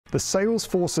The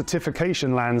Salesforce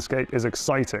certification landscape is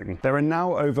exciting. There are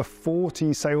now over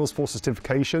 40 Salesforce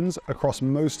certifications across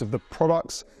most of the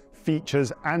products,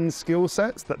 features, and skill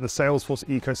sets that the Salesforce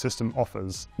ecosystem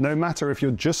offers. No matter if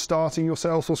you're just starting your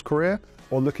Salesforce career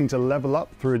or looking to level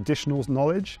up through additional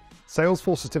knowledge,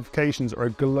 Salesforce certifications are a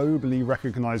globally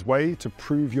recognized way to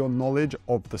prove your knowledge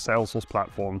of the Salesforce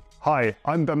platform. Hi,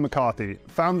 I'm Ben McCarthy,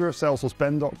 founder of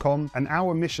SalesforceBen.com, and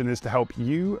our mission is to help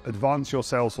you advance your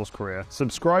Salesforce career.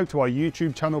 Subscribe to our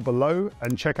YouTube channel below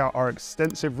and check out our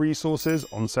extensive resources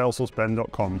on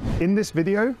SalesforceBen.com. In this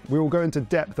video, we will go into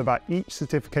depth about each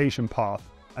certification path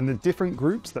and the different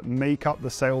groups that make up the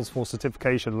Salesforce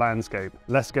certification landscape.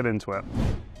 Let's get into it.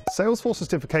 Salesforce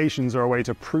certifications are a way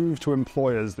to prove to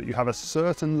employers that you have a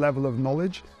certain level of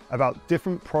knowledge about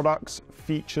different products,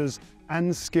 features,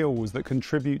 and skills that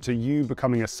contribute to you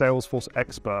becoming a Salesforce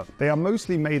expert. They are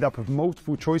mostly made up of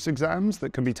multiple choice exams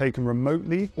that can be taken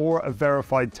remotely or at a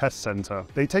verified test center.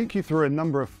 They take you through a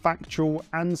number of factual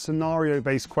and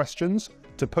scenario-based questions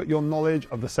to put your knowledge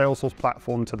of the Salesforce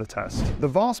platform to the test. The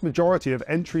vast majority of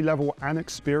entry-level and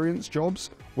experienced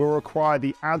jobs will require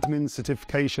the admin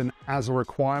certification as a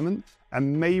requirement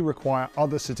and may require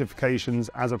other certifications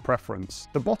as a preference.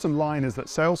 The bottom line is that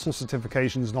Salesforce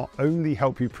certifications not only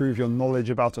help you prove your knowledge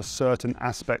about a certain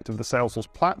aspect of the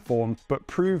Salesforce platform, but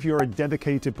prove you're a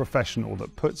dedicated professional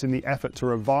that puts in the effort to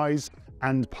revise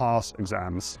and pass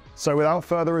exams. So without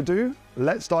further ado,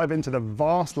 let's dive into the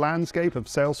vast landscape of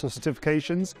Salesforce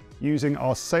certifications using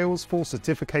our Salesforce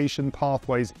Certification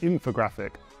Pathways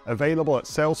infographic, available at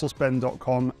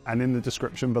salesforceben.com and in the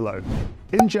description below.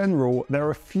 In general, there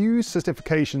are a few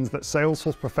certifications that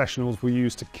Salesforce professionals will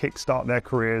use to kickstart their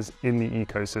careers in the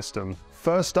ecosystem.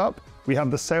 First up, we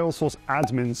have the Salesforce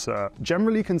Admin Cert,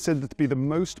 generally considered to be the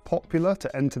most popular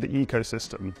to enter the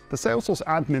ecosystem. The Salesforce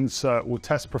Admin Cert will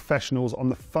test professionals on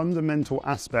the fundamental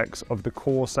aspects of the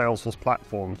core Salesforce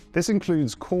platform. This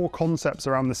includes core concepts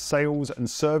around the Sales and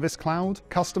Service Cloud,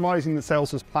 customizing the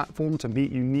Salesforce platform to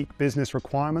meet unique business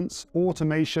requirements,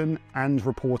 automation, and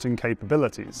reporting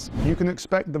capabilities. You can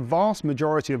expect the vast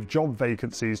majority of job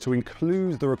vacancies to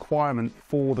include the requirement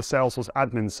for the Salesforce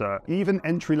Admin Cert. Even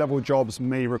entry-level jobs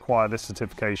may require this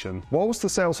certification. Whilst the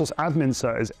Salesforce Admin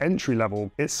Cert is entry-level,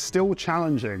 it's still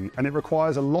challenging and it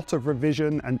requires a lot of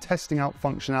revision and testing out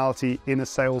functionality in a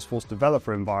Salesforce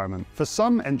developer environment. For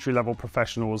some entry-level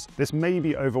professionals, this may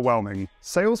be overwhelming.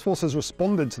 Salesforce has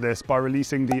responded to this by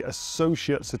releasing the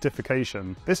Associate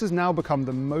Certification. This has now become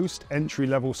the most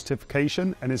entry-level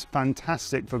certification and is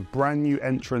fantastic for brand new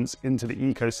entrants into the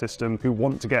ecosystem who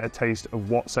want to get a taste of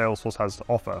what Salesforce has to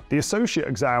offer. The Associate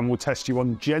exam will test you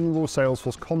on general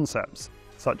Salesforce concepts,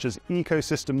 such as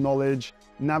ecosystem knowledge,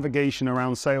 navigation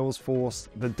around Salesforce,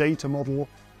 the data model,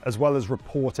 as well as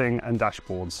reporting and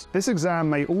dashboards. This exam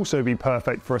may also be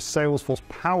perfect for a Salesforce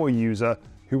Power user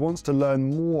who wants to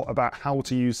learn more about how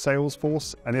to use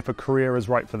Salesforce and if a career is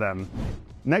right for them.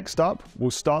 Next up, we'll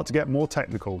start to get more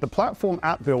technical. The Platform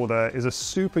App Builder is a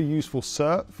super useful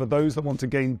cert for those that want to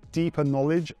gain deeper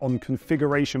knowledge on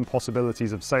configuration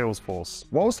possibilities of Salesforce.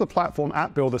 Whilst the Platform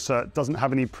App Builder cert doesn't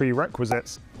have any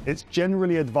prerequisites, it's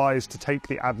generally advised to take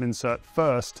the admin cert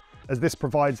first, as this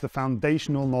provides the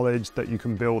foundational knowledge that you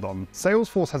can build on.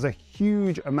 Salesforce has a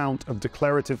huge amount of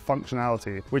declarative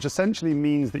functionality, which essentially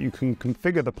means that you can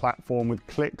configure the platform with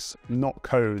clicks, not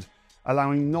code,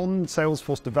 allowing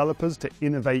non-Salesforce developers to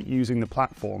innovate using the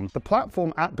platform. The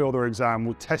Platform App Builder exam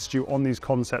will test you on these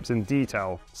concepts in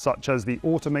detail, such as the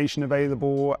automation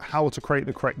available, how to create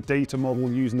the correct data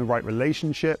model using the right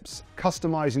relationships,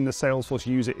 customizing the Salesforce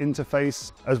user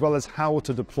interface, as well as how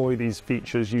to deploy these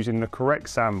features using the correct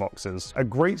sandboxes. A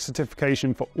great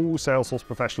certification for all Salesforce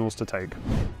professionals to take.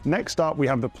 Next up, we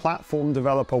have the Platform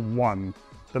Developer 1.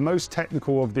 The most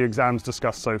technical of the exams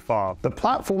discussed so far. The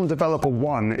Platform Developer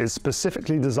 1 is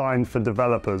specifically designed for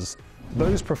developers,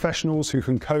 those professionals who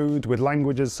can code with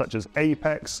languages such as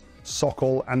Apex,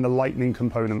 SOCL, and the Lightning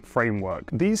Component Framework.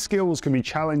 These skills can be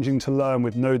challenging to learn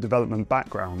with no development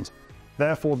background.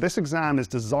 Therefore, this exam is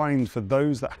designed for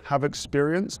those that have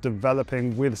experience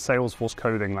developing with Salesforce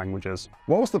coding languages.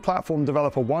 Whilst the Platform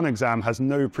Developer 1 exam has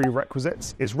no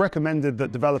prerequisites, it's recommended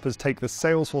that developers take the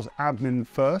Salesforce admin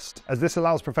first, as this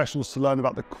allows professionals to learn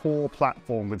about the core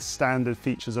platform with standard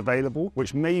features available,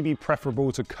 which may be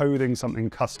preferable to coding something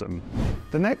custom.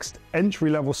 The next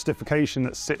entry-level certification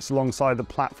that sits alongside the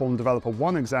Platform Developer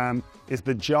 1 exam is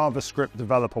the JavaScript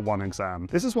Developer 1 exam.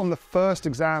 This is one of the first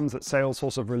exams that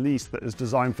Salesforce have released that is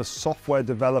designed for software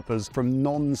developers from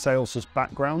non-Salesforce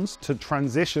backgrounds to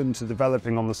transition to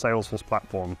developing on the Salesforce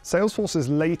platform. Salesforce's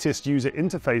latest user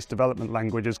interface development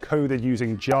language is coded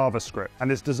using JavaScript and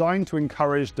is designed to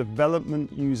encourage development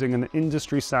using an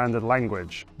industry standard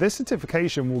language. This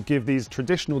certification will give these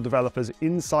traditional developers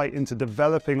insight into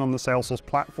developing on the Salesforce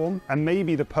platform and may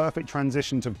be the perfect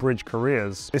transition to bridge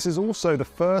careers. This is also the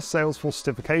first Salesforce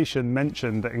certification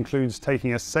mentioned that includes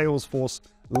taking a Salesforce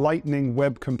Lightning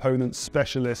Web Components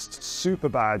Specialist Super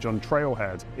Badge on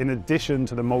Trailhead, in addition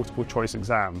to the multiple choice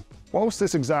exam. Whilst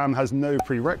this exam has no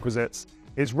prerequisites,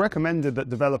 it's recommended that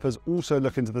developers also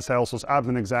look into the Salesforce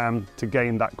Admin exam to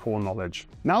gain that core knowledge.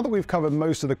 Now that we've covered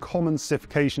most of the common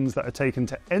certifications that are taken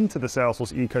to enter the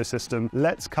Salesforce ecosystem,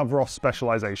 let's cover off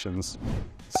specializations.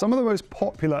 Some of the most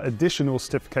popular additional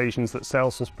certifications that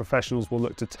Salesforce professionals will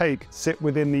look to take sit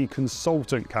within the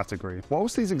consultant category.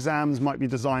 Whilst these exams might be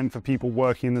designed for people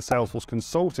working in the Salesforce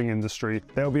consulting industry,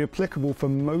 they'll be applicable for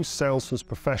most Salesforce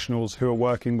professionals who are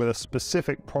working with a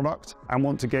specific product and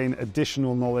want to gain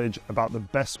additional knowledge about the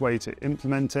best way to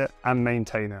implement it and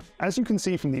maintain it. As you can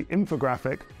see from the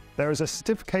infographic, there is a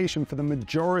certification for the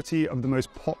majority of the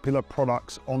most popular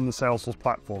products on the Salesforce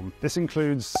platform. This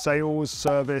includes Sales,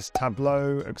 Service,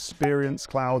 Tableau, Experience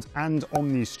Cloud, and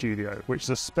Omni Studio, which is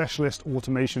a specialist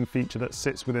automation feature that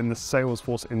sits within the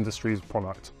Salesforce industry's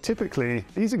product. Typically,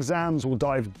 these exams will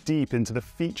dive deep into the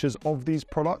features of these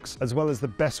products, as well as the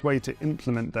best way to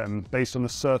implement them based on a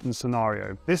certain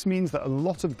scenario. This means that a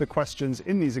lot of the questions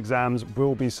in these exams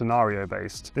will be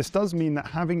scenario-based. This does mean that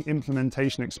having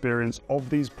implementation experience of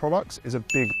these products is a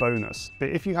big bonus. But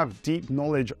if you have deep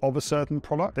knowledge of a certain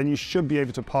product, then you should be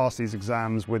able to pass these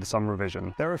exams with some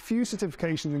revision. There are a few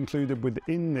certifications included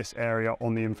within this area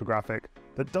on the infographic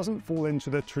that doesn't fall into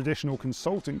the traditional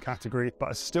consultant category, but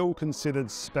are still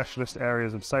considered specialist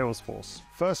areas of Salesforce.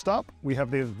 First up, we have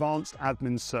the Advanced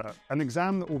Admin Cert, an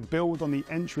exam that will build on the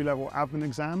entry-level admin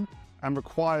exam and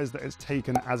requires that it's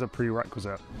taken as a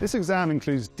prerequisite. This exam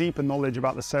includes deeper knowledge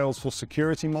about the Salesforce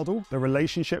security model, the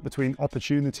relationship between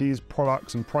opportunities,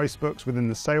 products, and price books within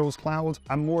the Sales Cloud,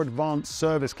 and more advanced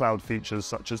Service Cloud features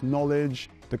such as Knowledge,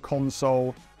 the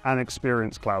console, and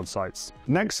Experience Cloud sites.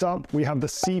 Next up, we have the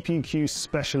CPQ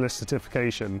Specialist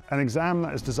Certification, an exam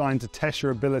that is designed to test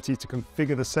your ability to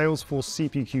configure the Salesforce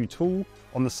CPQ tool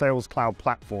on the Sales Cloud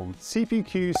platform.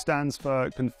 CPQ stands for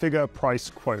Configure, Price,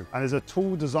 Quote, and is a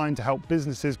tool designed to help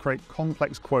businesses create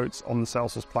complex quotes on the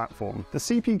Salesforce platform. The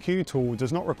CPQ tool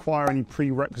does not require any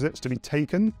prerequisites to be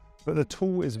taken, but the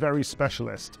tool is very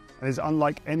specialist and is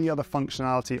unlike any other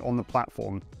functionality on the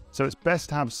platform. So it's best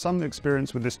to have some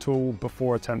experience with this tool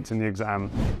before attempting the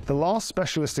exam. The last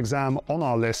specialist exam on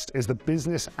our list is the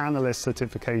Business Analyst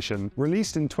Certification.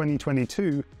 Released in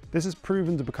 2022, this has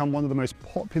proven to become one of the most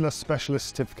popular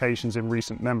specialist certifications in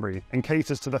recent memory and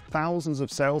caters to the thousands of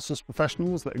Salesforce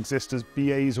professionals that exist as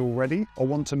BAs already or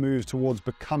want to move towards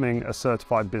becoming a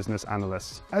certified business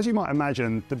analyst. As you might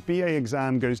imagine, the BA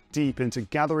exam goes deep into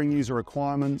gathering user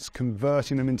requirements,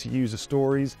 converting them into user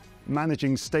stories,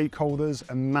 managing stakeholders,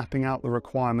 and mapping out the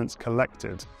requirements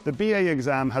collected. The BA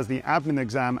exam has the admin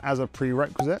exam as a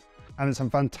prerequisite, and it's a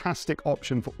fantastic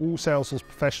option for all Salesforce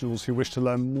professionals who wish to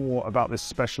learn more about this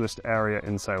specialist area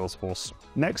in Salesforce.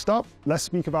 Next up, let's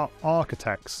speak about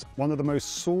architects, one of the most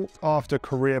sought after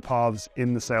career paths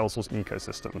in the Salesforce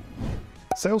ecosystem.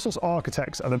 Salesforce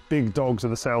architects are the big dogs of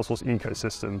the Salesforce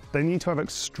ecosystem. They need to have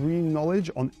extreme knowledge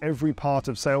on every part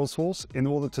of Salesforce in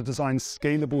order to design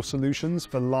scalable solutions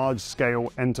for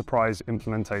large-scale enterprise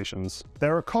implementations.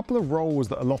 There are a couple of roles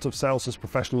that a lot of Salesforce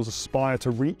professionals aspire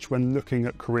to reach when looking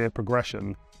at career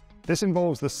progression. This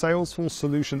involves the Salesforce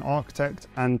Solution Architect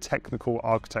and Technical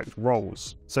Architect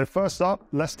roles. So first up,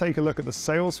 let's take a look at the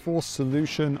Salesforce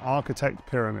Solution Architect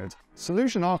Pyramid.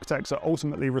 Solution architects are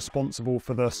ultimately responsible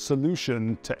for the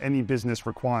solution to any business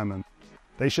requirement.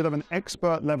 They should have an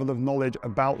expert level of knowledge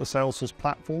about the Salesforce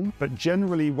platform, but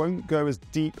generally won't go as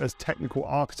deep as technical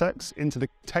architects into the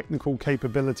technical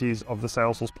capabilities of the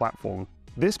Salesforce platform.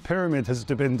 This pyramid has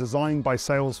been designed by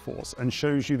Salesforce and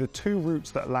shows you the two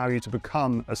routes that allow you to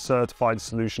become a certified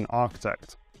solution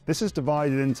architect. This is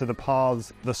divided into the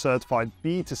paths the certified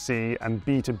B2C and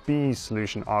B2B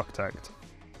solution architect.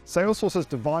 Salesforce has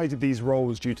divided these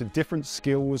roles due to different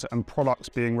skills and products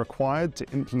being required to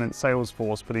implement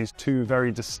Salesforce for these two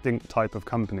very distinct type of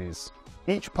companies.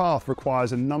 Each path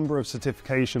requires a number of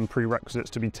certification prerequisites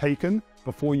to be taken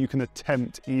before you can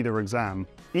attempt either exam.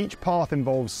 Each path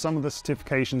involves some of the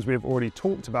certifications we have already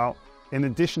talked about, in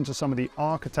addition to some of the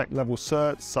architect level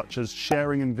certs such as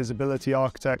Sharing and Visibility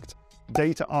Architect,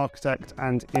 Data Architect,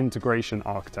 and Integration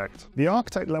Architect. The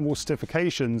architect level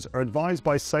certifications are advised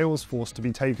by Salesforce to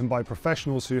be taken by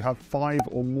professionals who have 5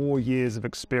 or more years of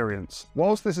experience.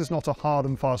 Whilst this is not a hard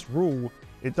and fast rule,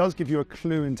 it does give you a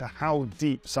clue into how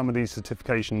deep some of these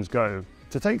certifications go.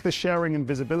 To take the Sharing and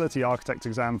Visibility Architect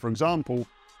exam, for example,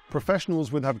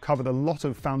 professionals would have covered a lot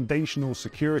of foundational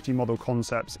security model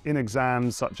concepts in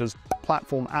exams such as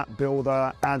Platform App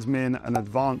Builder, Admin, and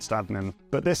Advanced Admin.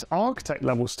 But this architect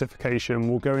level certification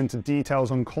will go into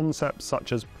details on concepts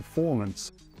such as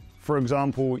performance. For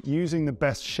example, using the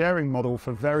best sharing model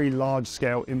for very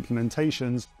large-scale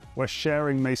implementations where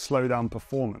sharing may slow down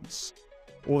performance,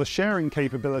 or the sharing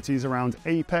capabilities around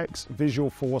Apex,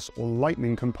 Visualforce, or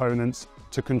Lightning components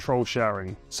to control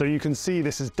sharing. So you can see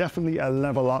this is definitely a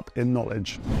level up in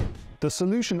knowledge. The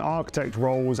solution architect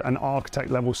roles and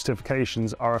architect level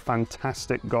certifications are a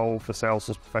fantastic goal for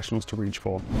Salesforce professionals to reach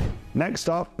for. Next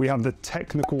up, we have the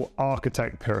technical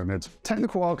architect pyramid.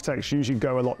 Technical architects usually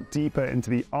go a lot deeper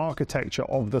into the architecture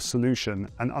of the solution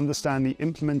and understand the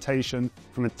implementation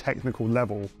from a technical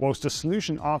level, whilst a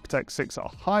solution architect sits at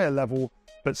a higher level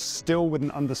but still with an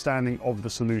understanding of the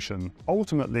solution.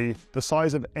 Ultimately, the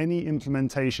size of any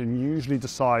implementation usually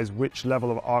decides which level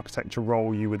of architecture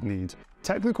role you would need.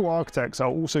 Technical architects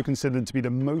are also considered to be the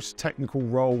most technical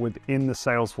role within the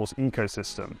Salesforce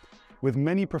ecosystem, with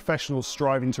many professionals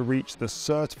striving to reach the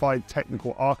Certified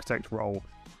Technical Architect role,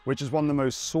 which is one of the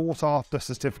most sought-after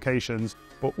certifications,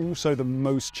 but also the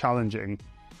most challenging,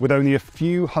 with only a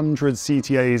few hundred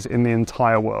CTAs in the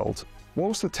entire world.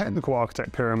 Whilst the technical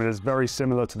architect pyramid is very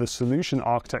similar to the solution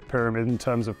architect pyramid in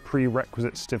terms of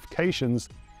prerequisite certifications,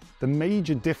 the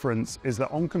major difference is that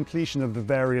on completion of the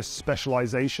various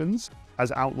specializations,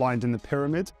 as outlined in the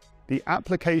pyramid, the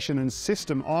application and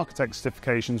system architect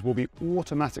certifications will be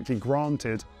automatically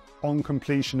granted on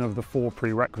completion of the 4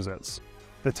 prerequisites.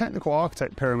 The technical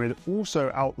architect pyramid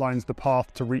also outlines the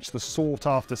path to reach the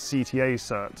sought-after CTA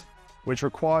cert, which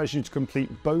requires you to complete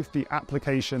both the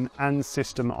application and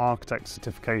system architect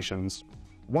certifications.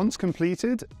 Once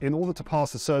completed, in order to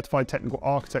pass the Certified Technical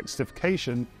Architect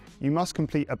certification, you must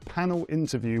complete a panel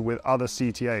interview with other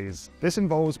CTAs. This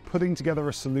involves putting together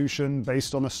a solution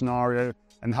based on a scenario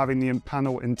and having the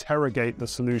panel interrogate the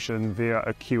solution via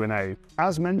a Q&A.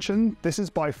 As mentioned, this is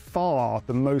by far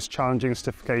the most challenging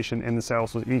certification in the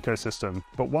Salesforce ecosystem,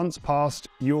 but once passed,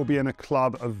 you'll be in a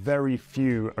club of very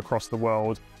few across the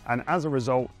world, and as a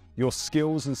result, your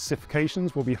skills and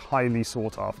certifications will be highly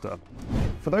sought after.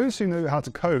 For those who know how to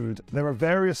code, there are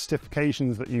various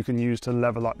certifications that you can use to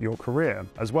level up your career,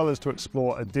 as well as to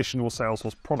explore additional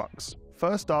Salesforce products.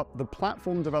 First up, the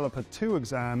Platform Developer 2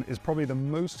 exam is probably the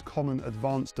most common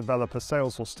advanced developer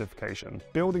Salesforce certification,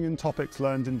 building in topics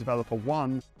learned in Developer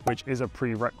 1, which is a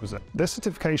prerequisite. This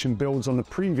certification builds on the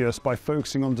previous by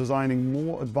focusing on designing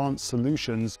more advanced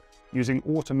solutions using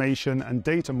automation and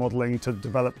data modeling to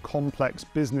develop complex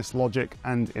business logic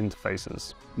and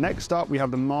interfaces. Next up, we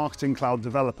have the Marketing Cloud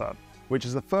Developer, which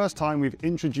is the first time we've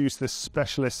introduced this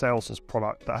specialist Salesforce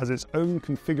product that has its own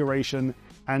configuration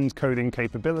and coding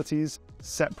capabilities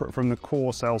separate from the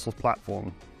core Salesforce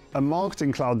platform. A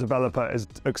Marketing Cloud developer is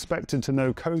expected to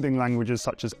know coding languages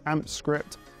such as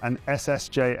AMP-script and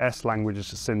SSJS languages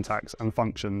for syntax and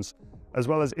functions, as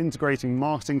well as integrating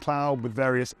Marketing Cloud with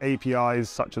various APIs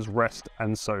such as REST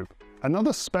and SOAP.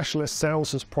 Another specialist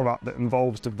Salesforce product that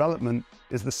involves development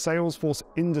is the Salesforce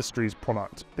Industries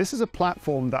product. This is a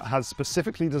platform that has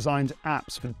specifically designed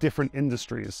apps for different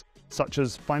industries, such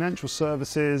as financial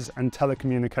services and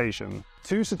telecommunication.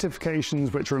 2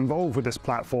 certifications which are involved with this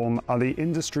platform are the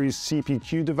Industries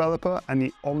CPQ Developer and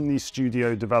the Omni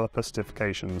Studio Developer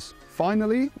certifications.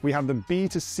 Finally, we have the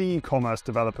B2C Commerce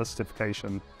Developer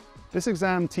certification. This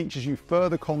exam teaches you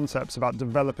further concepts about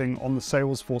developing on the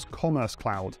Salesforce Commerce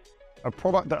Cloud, a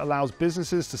product that allows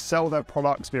businesses to sell their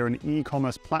products via an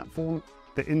e-commerce platform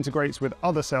that integrates with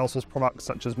other Salesforce products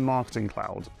such as Marketing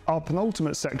Cloud. Our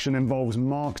penultimate section involves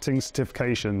marketing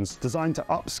certifications designed to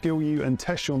upskill you and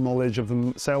test your knowledge of the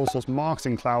Salesforce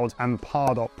Marketing Cloud and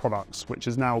Pardot products, which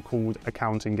is now called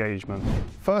Account Engagement.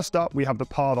 First up, we have the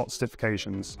Pardot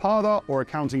certifications. Pardot, or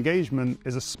Account Engagement,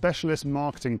 is a specialist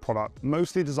marketing product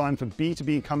mostly designed for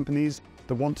B2B companies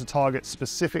that want to target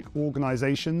specific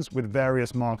organizations with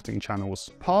various marketing channels.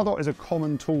 Pardot is a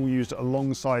common tool used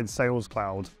alongside Sales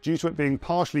Cloud, due to it being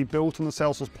partially built on the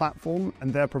Salesforce platform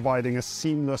and they're providing a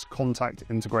seamless contact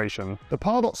integration. The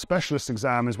Pardot Specialist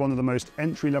exam is one of the most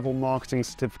entry-level marketing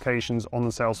certifications on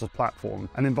the Salesforce platform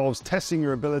and involves testing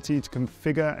your ability to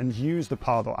configure and use the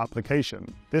Pardot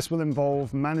application. This will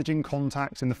involve managing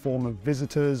contacts in the form of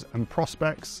visitors and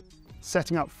prospects,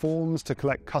 setting up forms to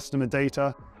collect customer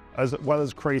data, as well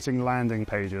as creating landing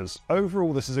pages.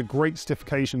 Overall, this is a great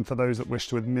certification for those that wish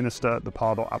to administer the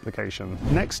Pardot application.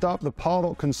 Next up, the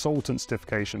Pardot Consultant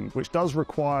certification, which does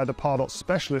require the Pardot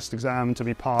Specialist exam to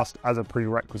be passed as a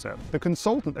prerequisite. The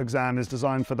Consultant exam is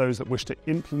designed for those that wish to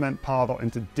implement Pardot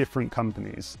into different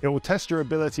companies. It will test your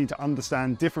ability to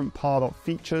understand different Pardot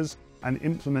features and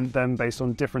implement them based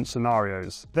on different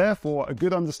scenarios. Therefore, a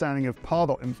good understanding of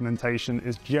Pardot implementation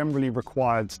is generally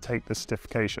required to take this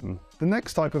certification. The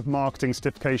next type of marketing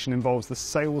certification involves the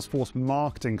Salesforce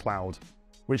Marketing Cloud,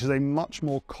 which is a much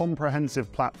more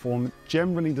comprehensive platform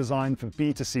generally designed for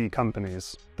B2C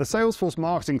companies. The Salesforce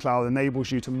Marketing Cloud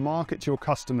enables you to market to your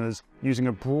customers using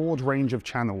a broad range of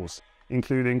channels,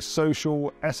 including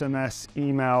social, SMS,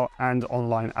 email, and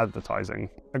online advertising.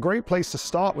 A great place to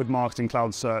start with Marketing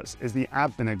Cloud certs is the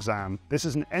admin exam. This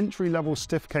is an entry-level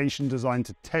certification designed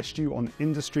to test you on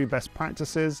industry best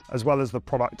practices, as well as the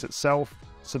product itself,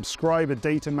 subscriber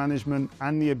data management,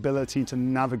 and the ability to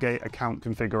navigate account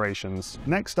configurations.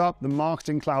 Next up, the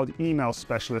Marketing Cloud Email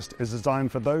Specialist is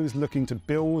designed for those looking to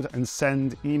build and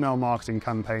send email marketing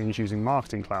campaigns using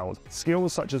Marketing Cloud.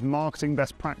 Skills such as marketing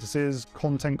best practices,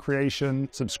 content creation,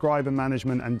 subscriber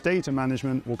management, and data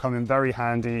management will come in very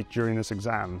handy during this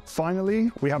exam. Finally,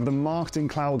 we have the Marketing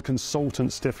Cloud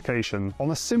Consultant certification.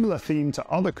 On a similar theme to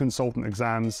other consultant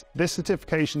exams, this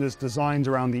certification is designed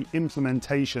around the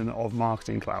implementation of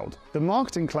Marketing Cloud. The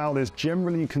Marketing Cloud is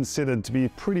generally considered to be a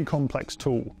pretty complex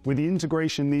tool, with the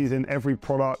integration needed in every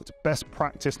product, best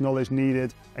practice knowledge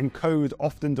needed, and code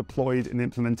often deployed in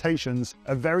implementations.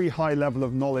 A very high level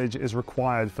of knowledge is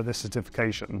required for this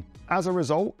certification. As a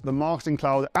result, the Marketing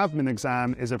Cloud admin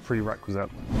exam is a prerequisite.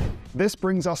 This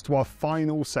brings us to our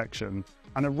final section,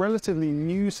 and a relatively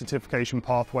new certification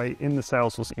pathway in the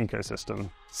Salesforce ecosystem.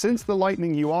 Since the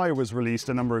Lightning UI was released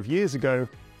a number of years ago,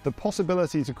 the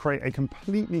possibility to create a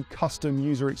completely custom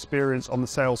user experience on the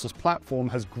Salesforce platform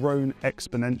has grown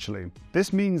exponentially.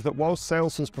 This means that while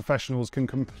Salesforce professionals can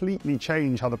completely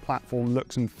change how the platform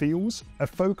looks and feels, a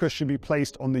focus should be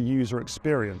placed on the user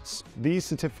experience.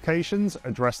 These certifications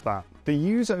address that. The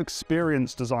User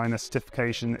Experience Designer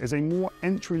certification is a more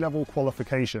entry-level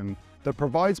qualification that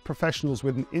provides professionals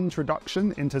with an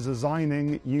introduction into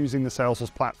designing using the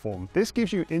Salesforce platform. This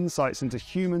gives you insights into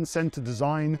human-centered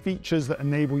design, features that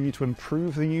enable you to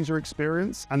improve the user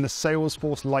experience, and the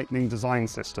Salesforce Lightning design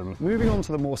system. Moving on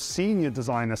to the more senior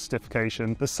designer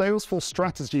certification, the Salesforce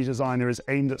Strategy Designer is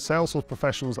aimed at Salesforce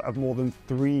professionals that have more than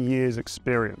 3 years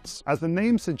experience. As the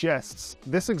name suggests,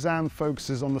 this exam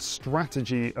focuses on the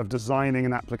strategy of designing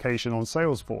an application on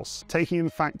Salesforce, taking in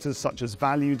factors such as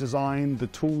value design, the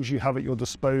tools you have at your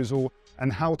disposal,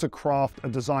 and how to craft a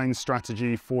design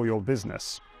strategy for your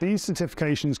business. These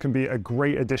certifications can be a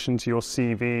great addition to your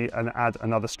CV and add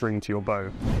another string to your bow.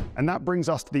 And that brings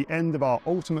us to the end of our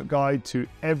ultimate guide to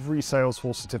every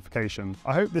Salesforce certification.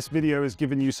 I hope this video has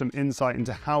given you some insight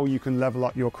into how you can level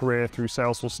up your career through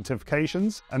Salesforce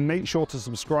certifications, and make sure to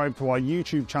subscribe to our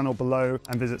YouTube channel below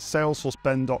and visit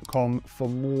salesforceben.com for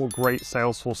more great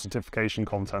Salesforce certification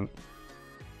content.